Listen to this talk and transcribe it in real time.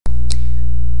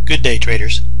Good day,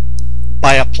 traders.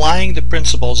 By applying the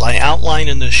principles I outline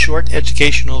in this short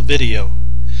educational video,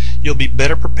 you'll be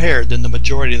better prepared than the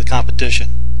majority of the competition.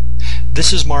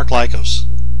 This is Mark Lykos.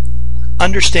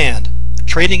 Understand,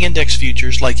 trading index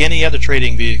futures, like any other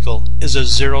trading vehicle, is a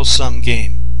zero-sum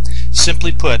game.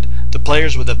 Simply put, the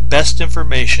players with the best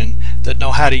information that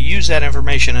know how to use that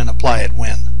information and apply it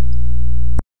win.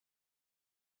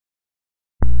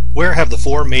 Where have the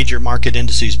four major market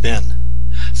indices been?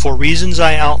 For reasons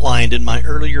I outlined in my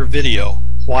earlier video,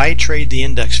 Why Trade the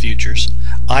Index Futures,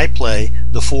 I play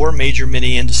the four major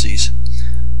mini indices: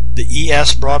 the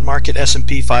ES Broad Market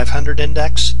S&P 500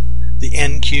 Index, the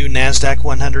NQ NASDAQ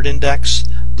 100 Index,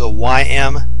 the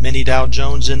YM Mini Dow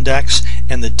Jones Index,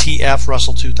 and the TF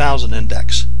Russell 2000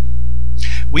 Index.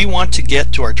 We want to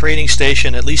get to our trading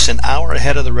station at least an hour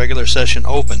ahead of the regular session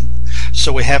open,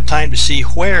 so we have time to see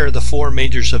where the four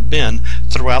majors have been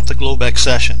throughout the Globex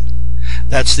session.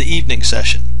 That's the evening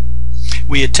session.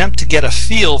 We attempt to get a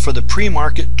feel for the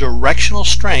pre-market directional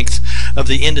strength of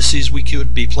the indices we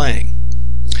could be playing.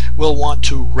 We'll want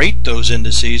to rate those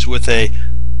indices with a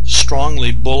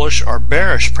strongly bullish or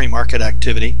bearish pre-market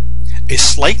activity, a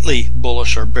slightly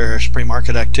bullish or bearish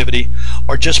pre-market activity,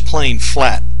 or just plain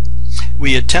flat.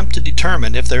 We attempt to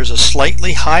determine if there's a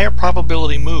slightly higher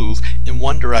probability move in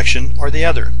one direction or the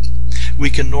other. We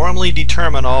can normally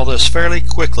determine all this fairly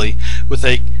quickly with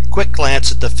a quick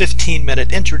glance at the 15-minute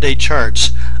intraday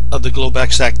charts of the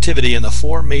Globex activity in the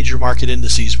four major market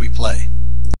indices we play.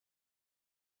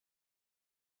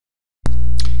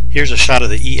 Here's a shot of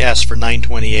the ES for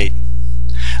 928.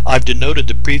 I've denoted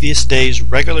the previous day's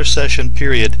regular session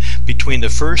period between the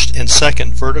first and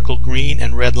second vertical green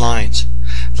and red lines.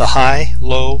 The high,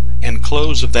 low, and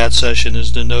close of that session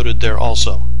is denoted there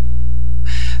also.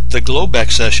 The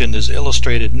Globex session is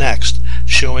illustrated next,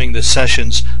 showing the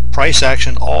session's price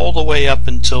action all the way up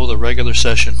until the regular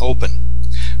session open.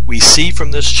 We see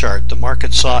from this chart the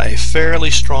market saw a fairly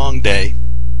strong day,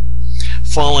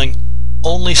 falling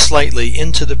only slightly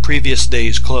into the previous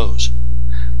day's close.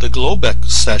 The Globex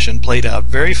session played out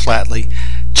very flatly,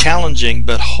 challenging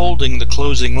but holding the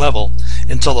closing level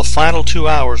until the final 2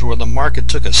 hours, where the market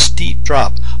took a steep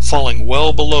drop, falling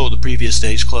well below the previous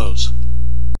day's close.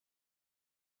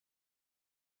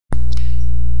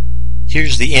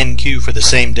 Here's the NQ for the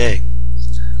same day.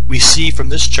 We see from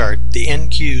this chart the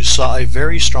NQ saw a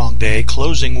very strong day,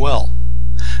 closing well.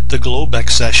 The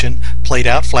Globex session played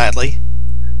out flatly,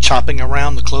 chopping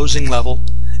around the closing level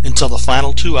until the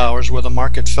final 2 hours, where the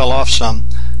market fell off some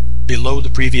below the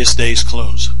previous day's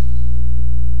close.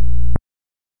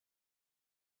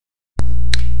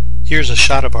 Here's a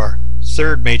shot of our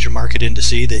third major market index,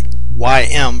 the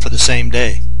YM, for the same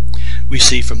day. We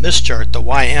see from this chart the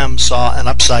YM saw an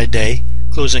upside day,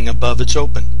 closing above its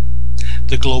open.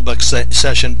 The Globex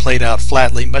session played out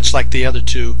flatly, much like the other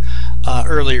two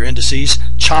earlier indices,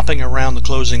 chopping around the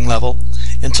closing level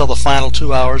until the final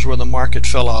 2 hours, where the market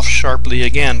fell off sharply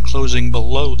again, closing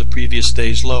below the previous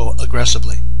day's low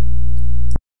aggressively.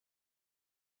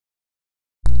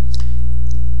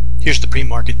 Here's the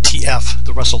pre-market TF,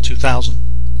 the Russell 2000.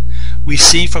 We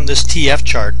see from this TF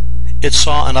chart it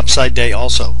saw an upside day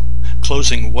also,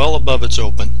 closing well above its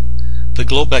open. The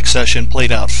Globex session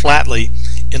played out flatly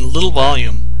in little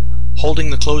volume,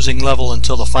 holding the closing level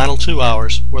until the final 2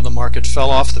 hours, where the market fell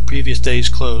off the previous day's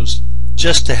close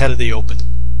just ahead of the open.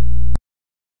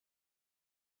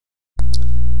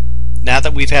 Now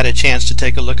that we've had a chance to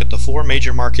take a look at the four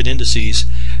major market indices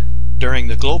during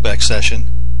the Globex session,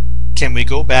 can we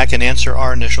go back and answer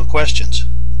our initial questions?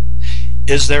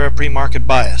 Is there a pre-market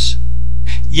bias?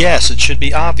 Yes, it should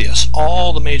be obvious.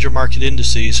 All the major market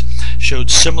indices showed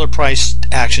similar price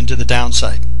action to the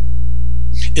downside.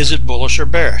 Is it bullish or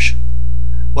bearish?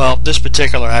 Well, this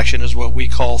particular action is what we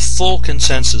call full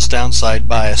consensus downside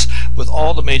bias, with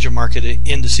all the major market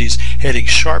indices heading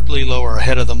sharply lower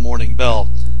ahead of the morning bell.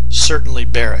 Certainly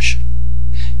bearish.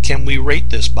 Can we rate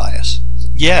this bias?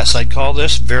 Yes, I'd call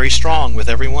this very strong, with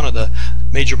every one of the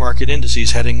major market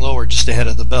indices heading lower just ahead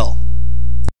of the bell.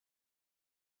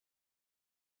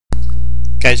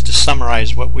 Guys, to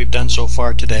summarize what we've done so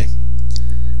far today,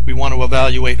 we want to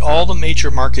evaluate all the major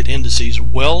market indices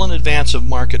well in advance of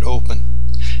market open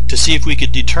to see if we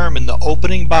could determine the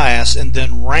opening bias and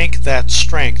then rank that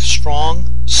strength: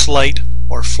 strong, slight,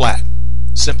 or flat.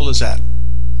 Simple as that.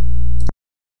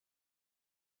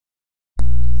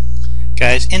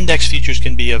 Guys, index futures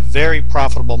can be a very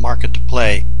profitable market to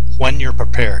play when you're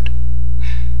prepared.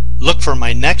 Look for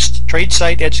my next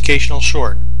TradeSite educational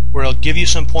short, where I'll give you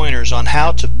some pointers on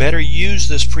how to better use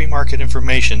this pre-market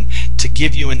information to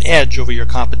give you an edge over your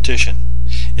competition.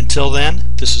 Until then,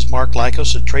 this is Mark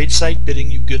Lykos at TradeSite,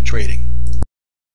 bidding you good trading.